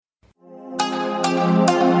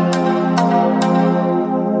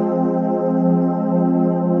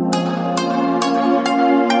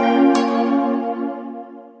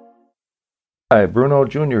Hi, Bruno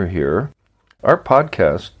Jr. here. Our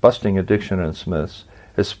podcast, Busting Addiction and Myths,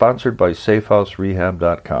 is sponsored by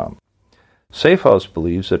SafeHouseRehab.com. SafeHouse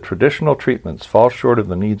believes that traditional treatments fall short of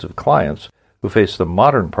the needs of clients who face the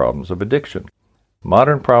modern problems of addiction.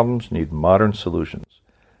 Modern problems need modern solutions.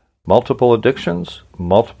 Multiple addictions,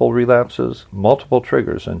 multiple relapses, multiple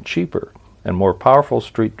triggers, and cheaper and more powerful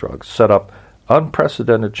street drugs set up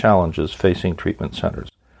unprecedented challenges facing treatment centers.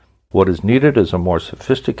 What is needed is a more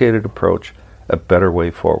sophisticated approach, a better way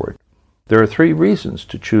forward. There are 3 reasons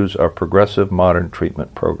to choose our progressive modern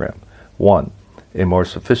treatment program. 1, a more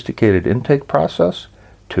sophisticated intake process.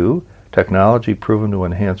 2, technology proven to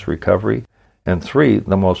enhance recovery. And 3,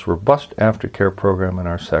 the most robust aftercare program in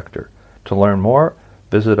our sector. To learn more,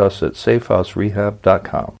 visit us at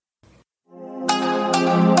SafeHouseRehab.com.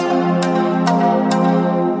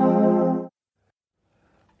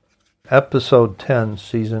 Episode 10,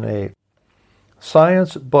 Season 8.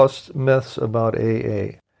 Science Busts Myths About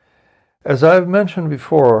AA. As I've mentioned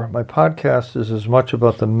before, my podcast is as much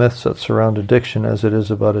about the myths that surround addiction as it is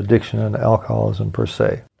about addiction and alcoholism per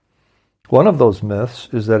se. One of those myths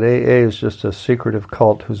is that AA is just a secretive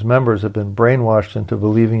cult whose members have been brainwashed into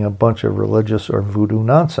believing a bunch of religious or voodoo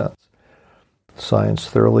nonsense. Science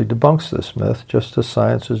thoroughly debunks this myth, just as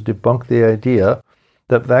science has debunked the idea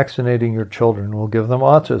that vaccinating your children will give them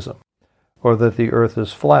autism, or that the earth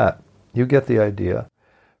is flat. You get the idea.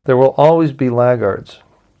 There will always be laggards,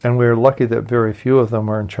 and we are lucky that very few of them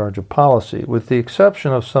are in charge of policy, with the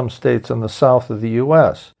exception of some states in the south of the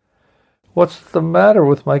U.S. What's the matter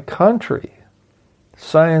with my country?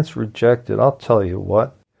 Science rejected. I'll tell you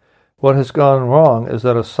what. What has gone wrong is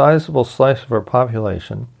that a sizable slice of our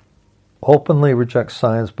population openly rejects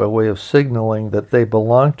science by way of signaling that they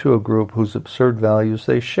belong to a group whose absurd values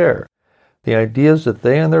they share. The ideas that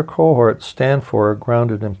they and their cohort stand for are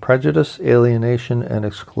grounded in prejudice, alienation, and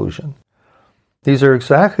exclusion. These are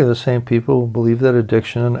exactly the same people who believe that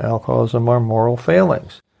addiction and alcoholism are moral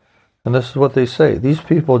failings. And this is what they say: these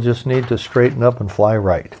people just need to straighten up and fly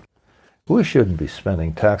right. We shouldn't be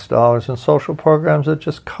spending tax dollars in social programs that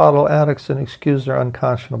just coddle addicts and excuse their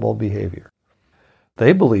unconscionable behavior.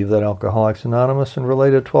 They believe that Alcoholics Anonymous and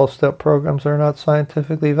related 12-step programs are not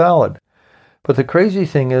scientifically valid. But the crazy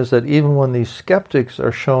thing is that even when these skeptics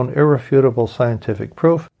are shown irrefutable scientific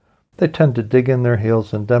proof, they tend to dig in their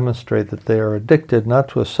heels and demonstrate that they are addicted not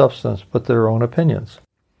to a substance but their own opinions.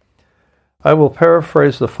 I will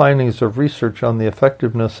paraphrase the findings of research on the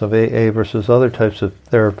effectiveness of AA versus other types of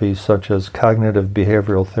therapies such as cognitive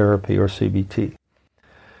behavioral therapy or CBT.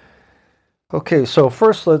 Okay, so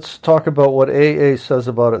first let's talk about what AA says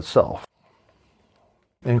about itself.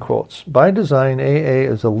 In quotes, by design, AA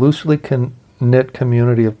is a loosely knit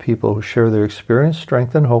community of people who share their experience,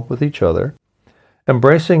 strength, and hope with each other,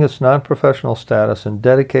 embracing its non-professional status and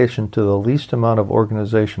dedication to the least amount of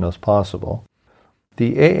organization as possible.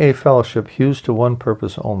 The AA fellowship hews to one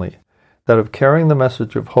purpose only, that of carrying the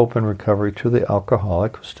message of hope and recovery to the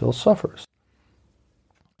alcoholic who still suffers.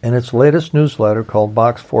 In its latest newsletter called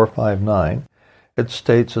Box 459, it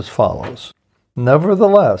states as follows: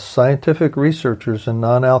 nevertheless, scientific researchers and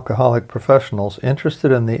non-alcoholic professionals interested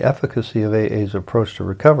in the efficacy of AA's approach to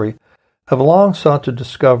recovery have long sought to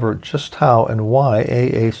discover just how and why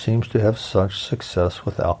AA seems to have such success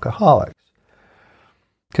with alcoholics.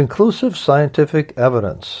 Conclusive scientific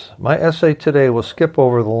evidence. My essay today will skip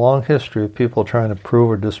over the long history of people trying to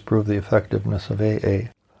prove or disprove the effectiveness of AA.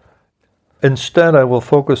 Instead, I will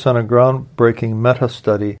focus on a groundbreaking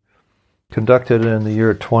meta-study conducted in the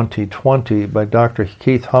year 2020 by Dr.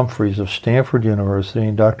 Keith Humphreys of Stanford University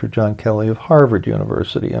and Dr. John Kelly of Harvard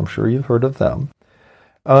University. I'm sure you've heard of them.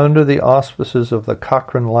 Under the auspices of the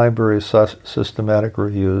Cochrane Library of Systematic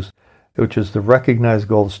Reviews, which is the recognized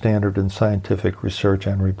gold standard in scientific research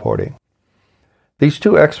and reporting. These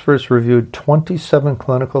 2 experts reviewed 27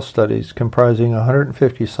 clinical studies comprising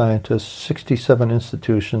 150 scientists, 67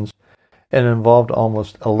 institutions, and involved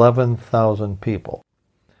almost 11,000 people.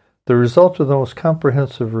 The result of the most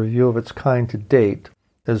comprehensive review of its kind to date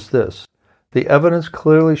is this: the evidence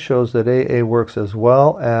clearly shows that AA works as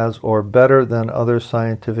well as or better than other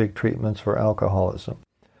scientific treatments for alcoholism.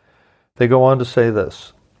 They go on to say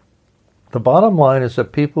this: the bottom line is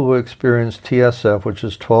that people who experience TSF, which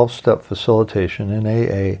is 12-step facilitation in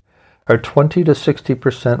AA, are 20 to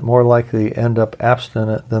 60% more likely to end up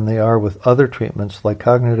abstinent than they are with other treatments like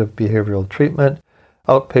cognitive behavioral treatment,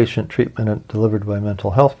 outpatient treatment delivered by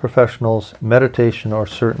mental health professionals, meditation, or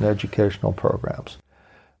certain educational programs.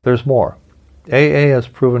 There's more. AA has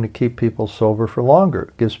proven to keep people sober for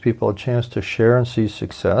longer, gives people a chance to share and see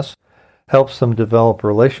success, helps them develop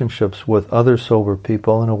relationships with other sober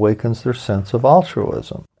people, and awakens their sense of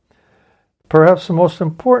altruism. Perhaps the most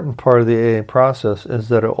important part of the AA process is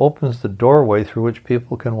that it opens the doorway through which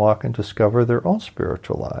people can walk and discover their own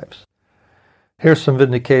spiritual lives. Here's some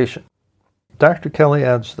vindication. Dr. Kelly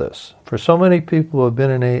adds this: for so many people who have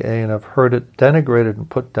been in AA and have heard it denigrated and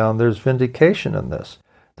put down, there's vindication in this.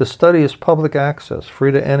 The study is public access,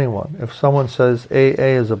 free to anyone. If someone says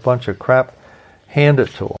AA is a bunch of crap, hand it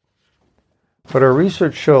to them. What our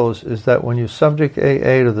research shows is that when you subject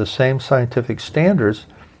AA to the same scientific standards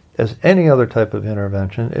as any other type of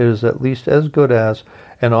intervention, it is at least as good as,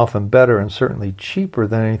 and often better, and certainly cheaper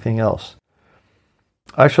than anything else.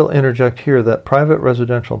 I shall interject here that private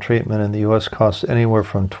residential treatment in the U.S. costs anywhere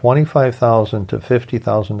from $25,000 to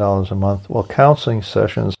 $50,000 a month, while counseling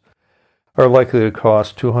sessions are likely to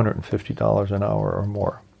cost $250 an hour or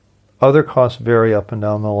more. Other costs vary up and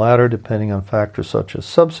down the ladder depending on factors such as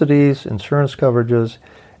subsidies, insurance coverages,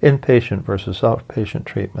 inpatient versus outpatient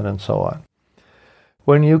treatment, and so on.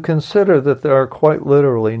 When you consider that there are quite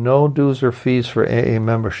literally no dues or fees for AA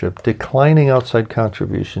membership, declining outside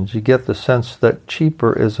contributions, you get the sense that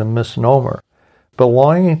cheaper is a misnomer.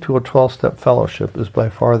 Belonging to a 12-step fellowship is by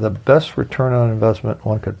far the best return on investment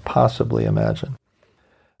one could possibly imagine.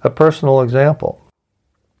 A personal example.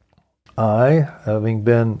 I, having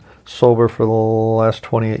been sober for the last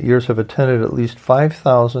 28 years, have attended at least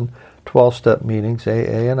 5,000 12-step meetings,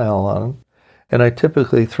 AA and Al-Anon, and I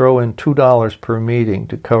typically throw in $2 per meeting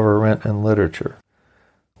to cover rent and literature.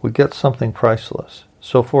 We get something priceless.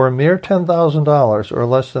 So for a mere $10,000, or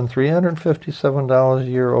less than $357 a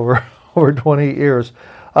year over 20 years,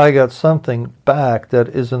 I got something back that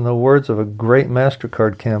is, in the words of a great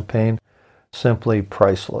MasterCard campaign, simply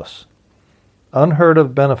priceless. Unheard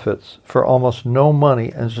of benefits for almost no money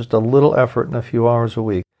and just a little effort and a few hours a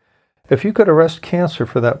week. If you could arrest cancer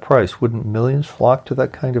for that price, wouldn't millions flock to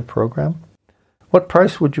that kind of program? What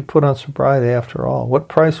price would you put on sobriety after all? What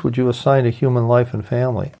price would you assign to human life and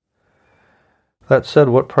family? That said,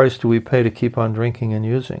 what price do we pay to keep on drinking and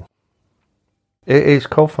using? AA's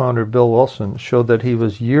co-founder Bill Wilson showed that he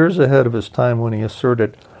was years ahead of his time when he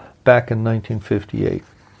asserted back in 1958.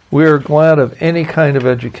 We are glad of any kind of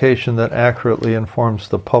education that accurately informs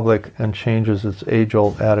the public and changes its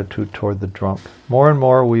age-old attitude toward the drunk. More and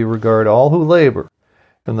more we regard all who labor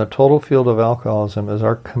in the total field of alcoholism as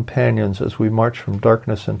our companions as we march from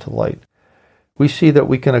darkness into light. We see that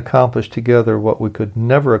we can accomplish together what we could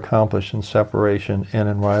never accomplish in separation and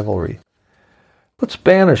in rivalry. Let's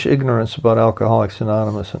banish ignorance about Alcoholics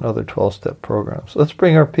Anonymous and other 12-step programs. Let's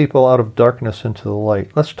bring our people out of darkness into the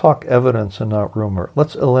light. Let's talk evidence and not rumor.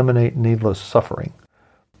 Let's eliminate needless suffering.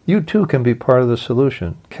 You too can be part of the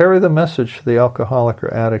solution. Carry the message to the alcoholic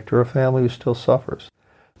or addict or a family who still suffers.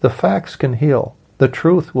 The facts can heal. The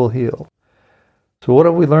truth will heal. So what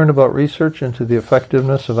have we learned about research into the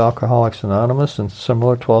effectiveness of Alcoholics Anonymous and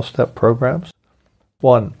similar 12-step programs?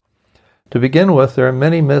 1. To begin with, there are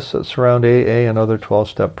many myths that surround AA and other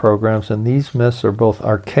 12-step programs, and these myths are both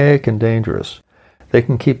archaic and dangerous. They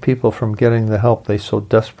can keep people from getting the help they so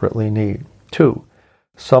desperately need. 2.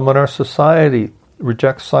 Some in our society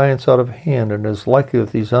reject science out of hand, and it is likely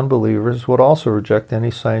that these unbelievers would also reject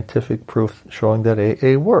any scientific proof showing that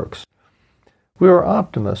AA works. We are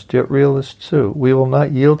optimists, yet realists too. We will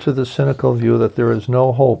not yield to the cynical view that there is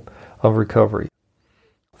no hope of recovery.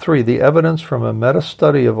 3. The evidence from a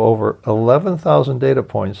meta-study of over 11,000 data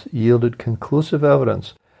points yielded conclusive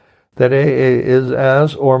evidence that AA is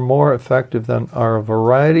as or more effective than are a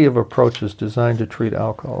variety of approaches designed to treat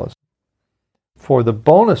alcoholism. 4. The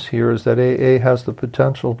bonus here is that AA has the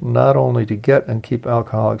potential not only to get and keep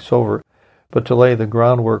alcoholics sober, but to lay the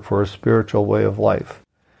groundwork for a spiritual way of life.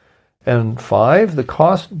 And 5, the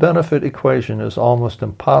cost-benefit equation is almost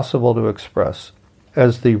impossible to express,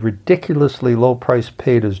 as the ridiculously low price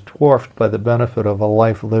paid is dwarfed by the benefit of a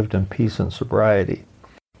life lived in peace and sobriety.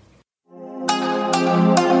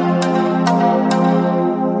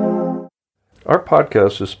 Our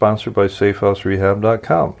podcast is sponsored by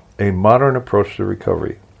SafeHouseRehab.com, a modern approach to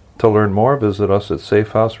recovery. To learn more, visit us at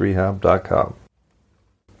SafeHouseRehab.com.